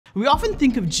We often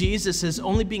think of Jesus as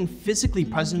only being physically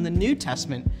present in the New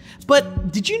Testament,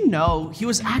 but did you know he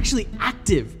was actually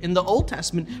active in the Old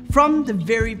Testament from the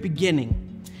very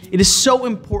beginning? It is so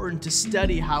important to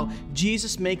study how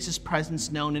Jesus makes his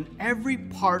presence known in every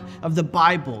part of the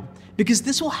Bible, because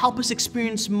this will help us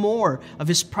experience more of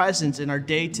his presence in our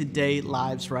day-to-day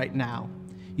lives right now.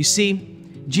 You see,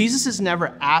 Jesus is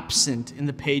never absent in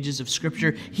the pages of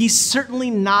Scripture. He's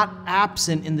certainly not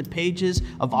absent in the pages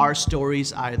of our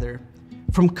stories either.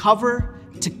 From cover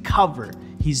to cover,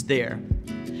 he's there.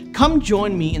 Come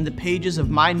join me in the pages of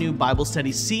my new Bible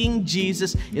study, Seeing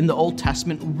Jesus in the Old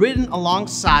Testament, written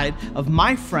alongside of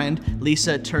my friend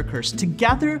Lysa TerKeurst.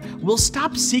 Together, we'll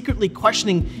stop secretly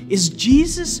questioning, is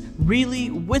Jesus really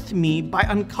with me, by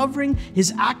uncovering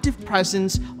his active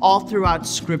presence all throughout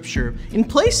Scripture, in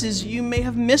places you may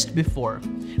have missed before.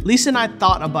 Lysa and I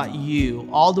thought about you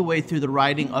all the way through the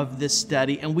writing of this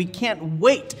study, and we can't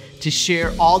wait to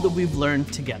share all that we've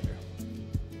learned together.